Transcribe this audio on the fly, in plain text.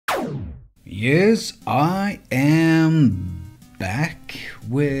Yes, I am back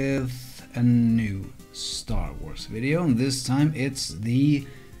with a new Star Wars video, and this time it's the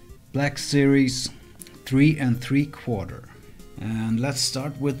Black Series 3 3/4. And let's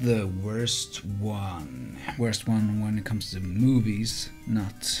start with the worst one. Worst one when it comes to movies,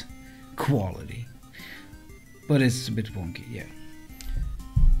 not quality. But it's a bit wonky, yeah.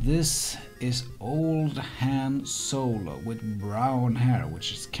 This is old Han Solo with brown hair,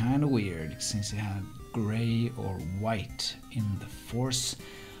 which is kind of weird since he had gray or white in The Force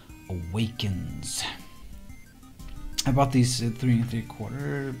Awakens. I bought these 3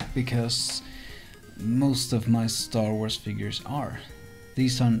 3/4 because most of my Star Wars figures are.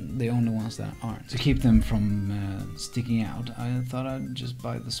 These are the only ones that aren't. To keep them from sticking out, I thought I'd just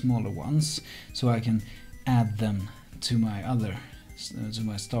buy the smaller ones so I can add them to my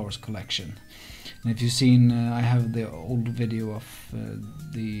Star Wars collection. And if you've seen, I have the old video of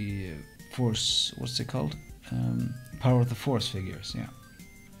the Force, what's it called? Power of the Force figures, yeah.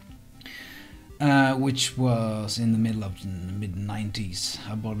 Which was in the middle of the mid-90s.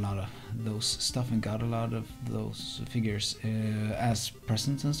 I bought a lot of those stuff and got a lot of those figures as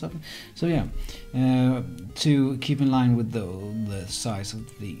presents and stuff. So yeah, to keep in line with the size of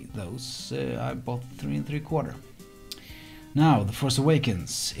those, I bought 3 3/4. Now, The Force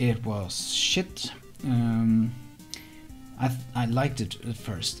Awakens, it was shit. I liked it at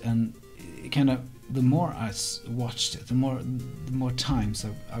first, and kind of the more I watched it, the more times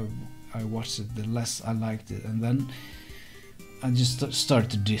I watched it, the less I liked it, and then I just started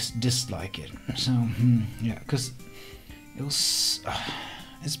to dislike it. So yeah, because it was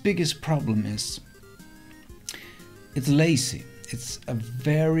its biggest problem is it's lazy. It's a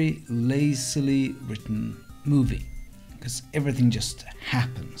very lazily written movie. Because everything just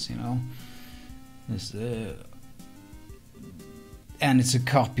happens, you know. And it's a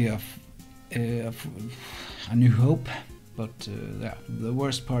copy of A New Hope, but yeah, the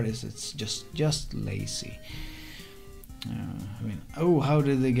worst part is it's just lazy. I mean, oh, how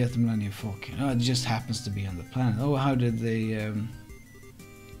did they get the Millennium Falcon? Oh, it just happens to be on the planet. Oh, how did they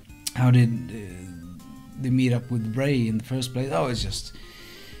meet up with Rey in the first place? Oh,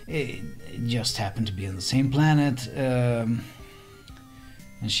 it just happened to be on the same planet, and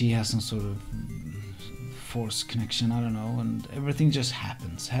she has some sort of force connection, I don't know, and everything just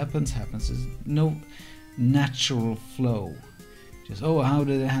happens. There's no natural flow. Just, oh, how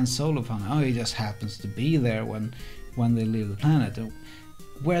did Han Solo find it? Oh, he just happens to be there when they leave the planet.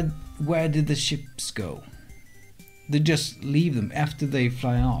 Where did the ships go? They just leave them after they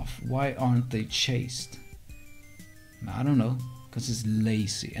fly off. Why aren't they chased? I don't know. Because it's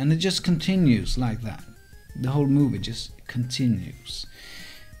lazy, and it just continues like that. The whole movie just continues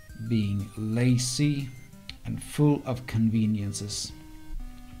being lazy and full of conveniences.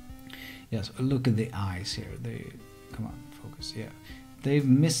 Yes, look at the eyes here. Come on, focus. Yeah, they've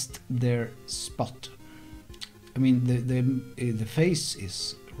missed their spot. I mean, the face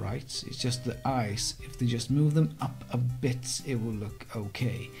is right. It's just the eyes. If they just move them up a bit, it will look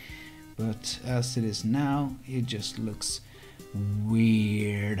okay. But as it is now, it just looks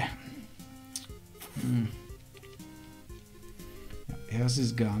weird. He has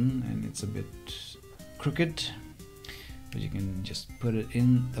his gun and it's a bit crooked, but you can just put it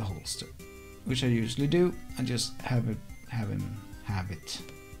in the holster, which I usually do. I just have him have it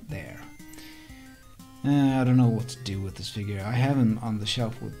there. I don't know what to do with this figure. I have him on the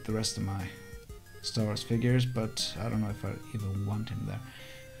shelf with the rest of my Star Wars figures, but I don't know if I even want him there.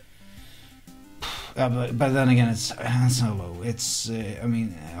 But then again, it's Han Solo. It's, I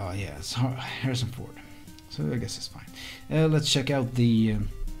mean, oh yeah, it's Harrison Ford. So I guess it's fine. Let's check out the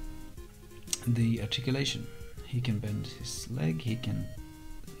articulation. He can bend his leg. He can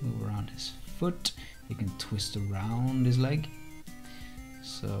move around his foot. He can twist around his leg.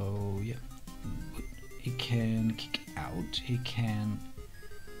 So yeah, he can kick out. He can't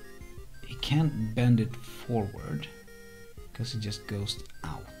bend it forward because it just goes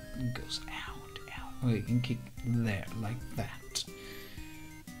out. It goes out. Oh, you can kick there, like that.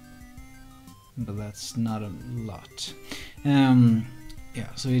 But that's not a lot. Yeah,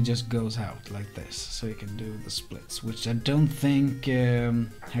 so it just goes out like this. So you can do the splits, which I don't think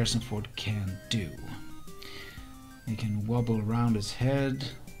Harrison Ford can do. He can wobble around his head.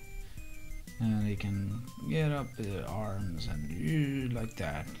 And he can get up his arms and like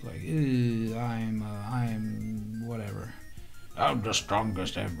that. Like, I'm whatever. I'm the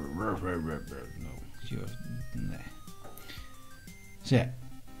strongest ever. No. So yeah,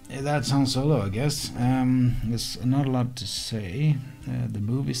 that sounds Solo, I guess. There's not a lot to say. The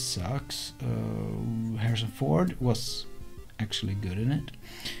movie sucks. Harrison Ford was actually good in it.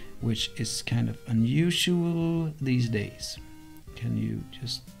 which is kind of unusual these days. Can you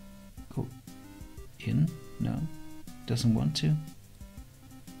just go in? No, doesn't want to.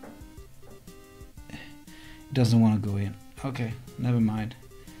 It doesn't want to go in. Okay, never mind.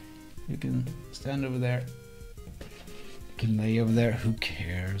 You can stand over there. You can lay over there. Who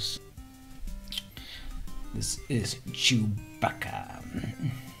cares? This is Chewbacca,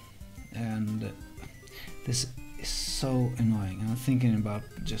 and this is so annoying. I'm thinking about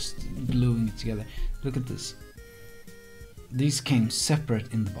just gluing it together. Look at this. These came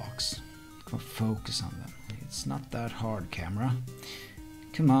separate in the box. Focus on them. It's not that hard, camera.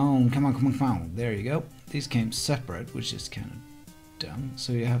 Come on, come on, come on, come on. There you go. These came separate, which is kind of dumb.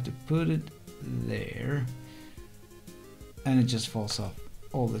 So you have to put it there, and it just falls off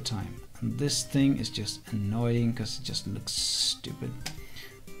all the time. And this thing is just annoying because it just looks stupid,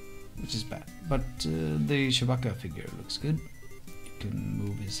 which is bad. But the Chewbacca figure looks good. You can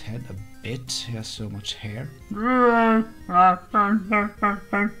move his head a bit. He has so much hair. Yeah,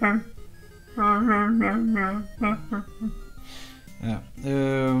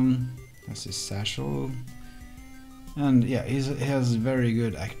 that's his satchel, and yeah, he has very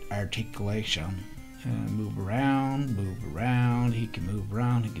good articulation. Move around. He can move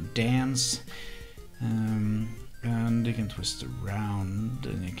around. He can dance, and he can twist around,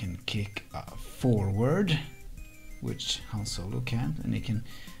 and he can kick forward, which Han Solo can't, and he can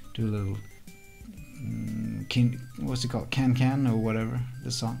do a little. What's it called? Can or whatever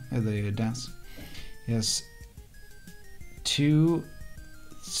the song, the dance. He has two.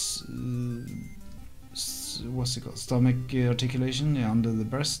 What's it called? Stomach articulation, yeah, under the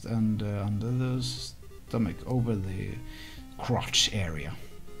breast and under the stomach, over the crotch area.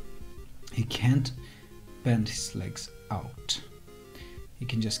 He can't bend his legs out. He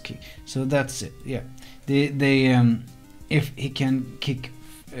can just kick. So that's it. Yeah. If he can kick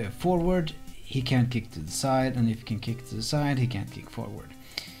forward, he can't kick to the side, and if he can kick to the side, he can't kick forward.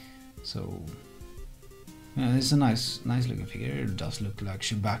 So it's a nice looking figure. It does look like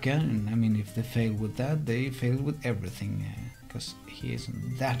Chewbacca, and I mean, if they fail with that, they failed with everything, because he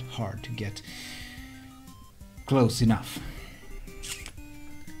isn't that hard to get close enough.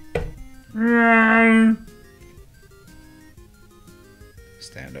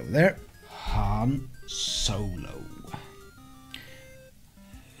 Stand over there. Han Solo.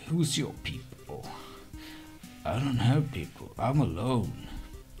 Who's your people? I don't have people. I'm alone.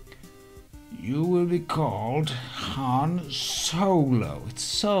 You will be called Han Solo. It's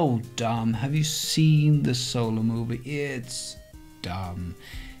so dumb. Have you seen the Solo movie? It's dumb.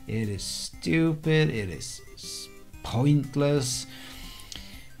 It is stupid. It is pointless.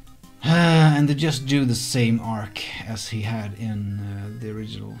 And they just do the same arc as he had in the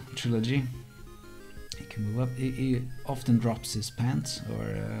original trilogy. He can move up. He often drops his pants or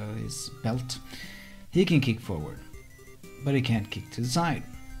his belt. He can kick forward, but he can't kick to the side.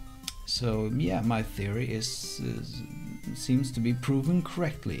 So yeah, my theory seems to be proven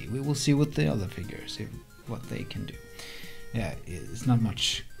correctly. We will see what the other figures, what they can do. Yeah, it's not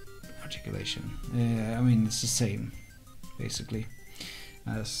much articulation. I mean, it's the same basically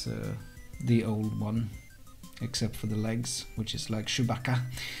as the old one, except for the legs, which is like Chewbacca.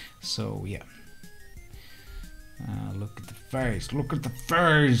 So yeah, look at the face. Look at the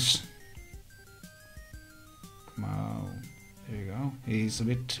face. Come on, there you go. He's a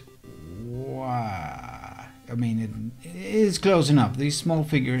bit. Wow. I mean, it is close enough. These small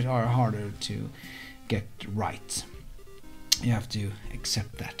figures are harder to get right. You have to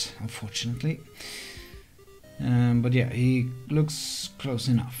accept that, unfortunately. But yeah, he looks close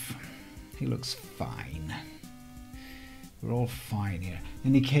enough. He looks fine. We're all fine here.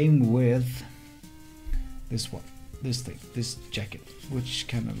 And he came with this one, this thing, this jacket, which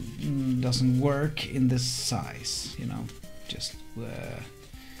kind of doesn't work in this size, you know, just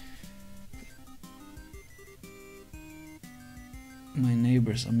my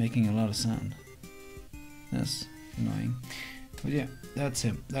neighbors are making a lot of sound. That's annoying. But yeah, that's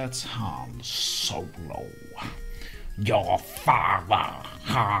him. That's Han Solo. Your father,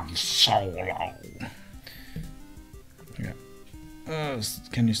 Han Solo. Yeah.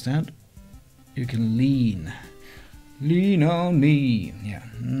 Can you stand? You can lean. Lean on me. Yeah,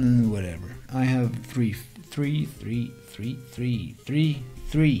 whatever. I have three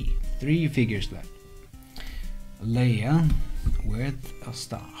figures left. Leia with a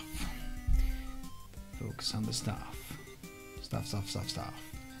staff. Focus on the staff. Staff.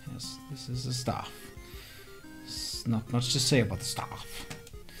 Yes, this is a staff. There's not much to say about the staff.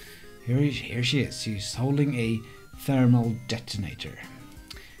 Here she is. She's holding a thermal detonator.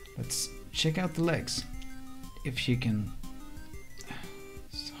 Let's check out the legs. If she can...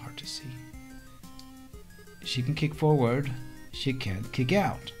 It's hard she can kick forward, she can't kick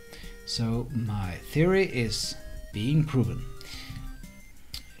out. So my theory is being proven.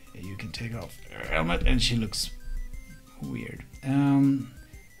 You can take off her helmet and she looks weird. Come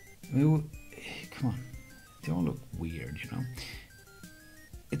on, they all look weird, you know.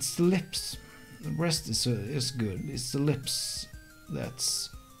 It's the lips. The rest is good. It's the lips that's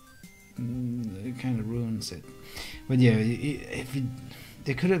it kind of ruins it. But yeah,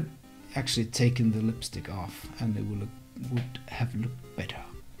 they could have actually taken the lipstick off, and it would have looked better.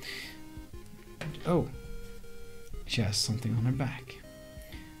 Oh, she has something on her back.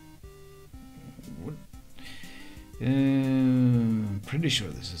 Pretty sure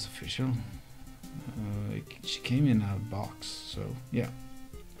this is official. She came in a box, so yeah,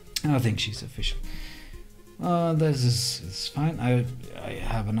 I think she's official. This is fine. I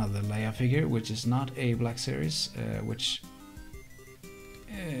have another Leia figure, which is not a Black Series, which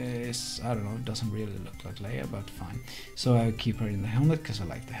is, I don't know, doesn't really look like Leia, but fine. So I keep her in the helmet because I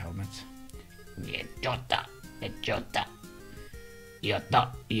like the helmet. Yota, yota, yota,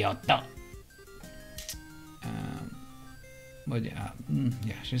 yota. But yeah,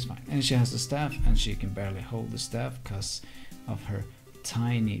 yeah, she's fine. And she has the staff, and she can barely hold the staff because of her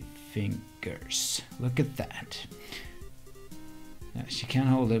tiny fingers. Look at that. Yeah, she can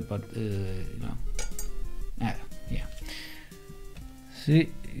hold it, but you know. Yeah. See,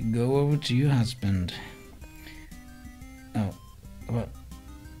 go over to your husband. Oh, well.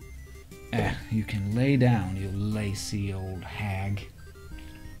 You can lay down, you lazy old hag.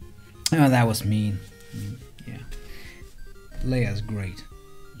 Oh, that was mean. Yeah. Leia's great.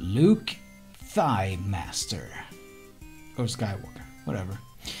 Luke Thigh Master. Or Skywalker, whatever.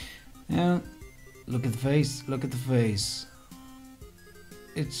 Look at the face, look at the face.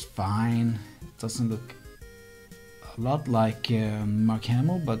 It's fine. It doesn't look a lot like Mark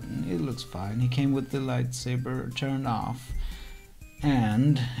Hamill, but it looks fine. He came with the lightsaber turned off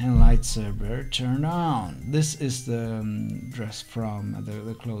and a lightsaber turned on. This is the dress from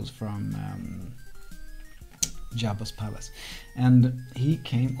the clothes from Jabba's palace, and he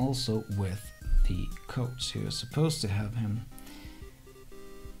came also with the coats. He was supposed to have him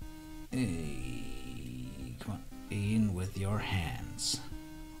come on, in with your hands.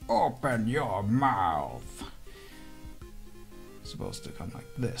 Open your mouth. Supposed to come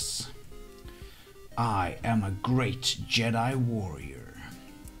like this. I am a great Jedi warrior.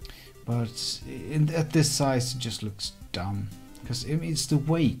 But at this size it just looks dumb. Because it's the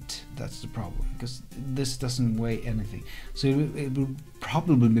weight that's the problem. Because this doesn't weigh anything. So it would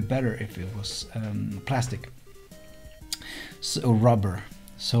probably be better if it was plastic. So rubber.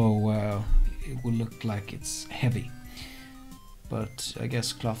 So it would look like it's heavy. But I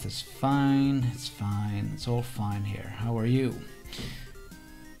guess cloth is fine. It's fine. It's all fine here. How are you?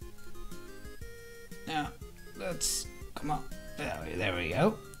 Now, let's come on. There we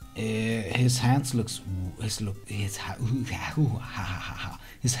go. His hands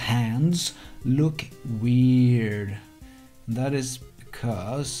his hands look weird. That is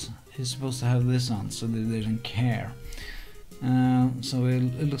because he's supposed to have this on, so they didn't care. So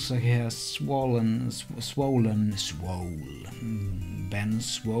it looks like he has swollen Ben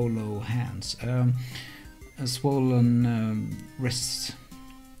Swallow hands, swollen wrists.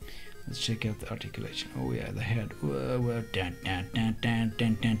 Let's check out the articulation. Oh yeah, the head.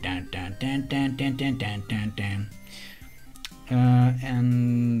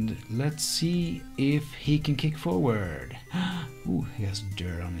 And let's see if he can kick forward. Ooh, he has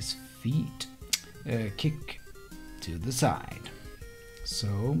dirt on his feet. Kick to the side. So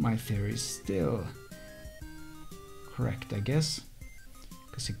my theory is still correct, I guess,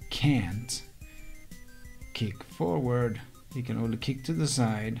 because he can't kick forward. He can only kick to the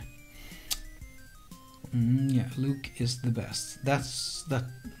side. Yeah, Luke is the best. That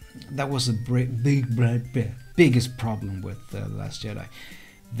was a biggest problem with The Last Jedi.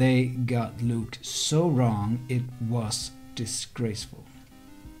 They got Luke so wrong, it was disgraceful.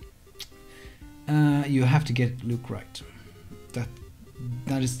 You have to get Luke right.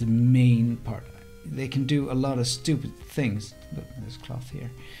 That is the main part. They can do a lot of stupid things. Look, there's cloth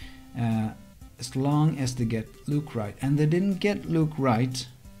here. As long as they get Luke right, and they didn't get Luke right,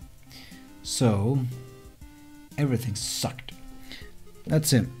 so everything sucked.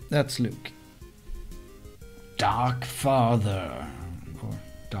 That's him. That's Luke. Dark Father, or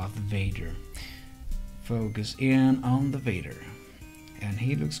Darth Vader. Focus in on the Vader. And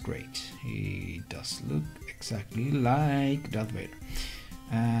he looks great. He does look exactly like Darth Vader.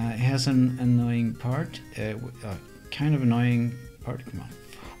 He has an annoying part, kind of annoying part. Come on,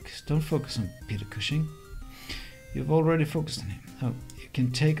 focus. Don't focus on Peter Cushing. You've already focused on him. Oh, you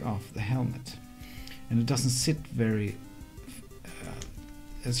can take off the helmet. and it doesn't sit very.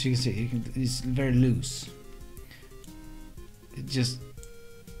 As you can see, it's very loose. It just,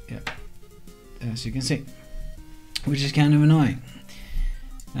 yeah, as you can see, which is kind of annoying.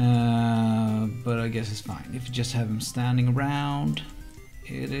 But I guess it's fine. If you just have him standing around,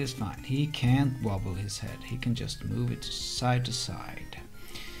 it is fine. He can't wobble his head. He can just move it side to side.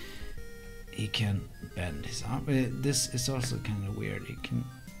 He can bend his arm. This is also kind of weird.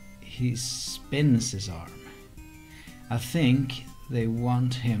 He spins his arm. I think they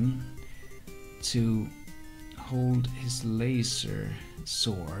want him to hold his laser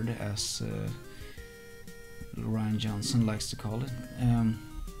sword, as Ryan Johnson likes to call it.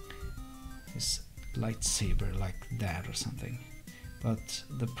 His lightsaber, like that or something. But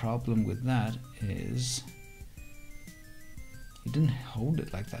the problem with that is he didn't hold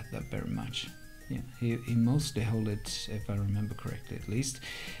it like that very much. Yeah, he mostly held it, if I remember correctly at least,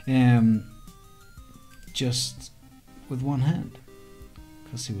 just with one hand,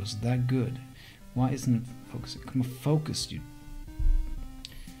 because he was that good. Why isn't it focusing? Come on, focus, you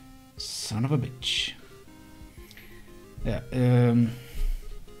son of a bitch. Yeah,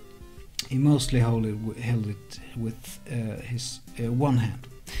 he mostly held it with his one hand,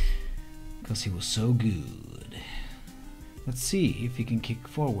 because he was so good. Let's see if he can kick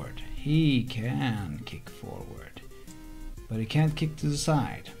forward. He can kick forward, but he can't kick to the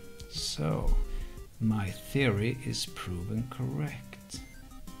side. So my theory is proven correct.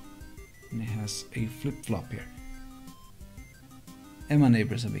 And it has a flip-flop here. And my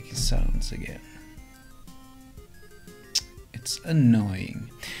neighbors are making sounds again. It's annoying.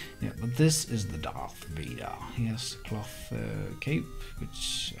 Yeah, but this is the Darth Vader. He has a cloth cape,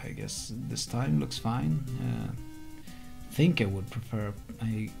 which I guess this time looks fine. I think I would prefer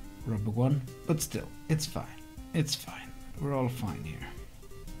a rubber one, but still, it's fine. It's fine. We're all fine here.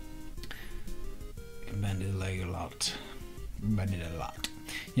 You can bend the leg a lot. Bend it a lot.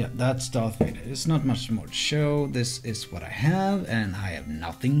 Yeah, that's Darth Vader. It's not much more to show. This is what I have, and I have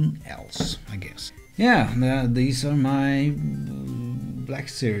nothing else, I guess. Yeah, these are my Black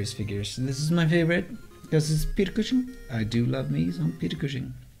Series figures. This is my favorite because it's Peter Cushing. I do love me some Peter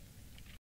Cushing.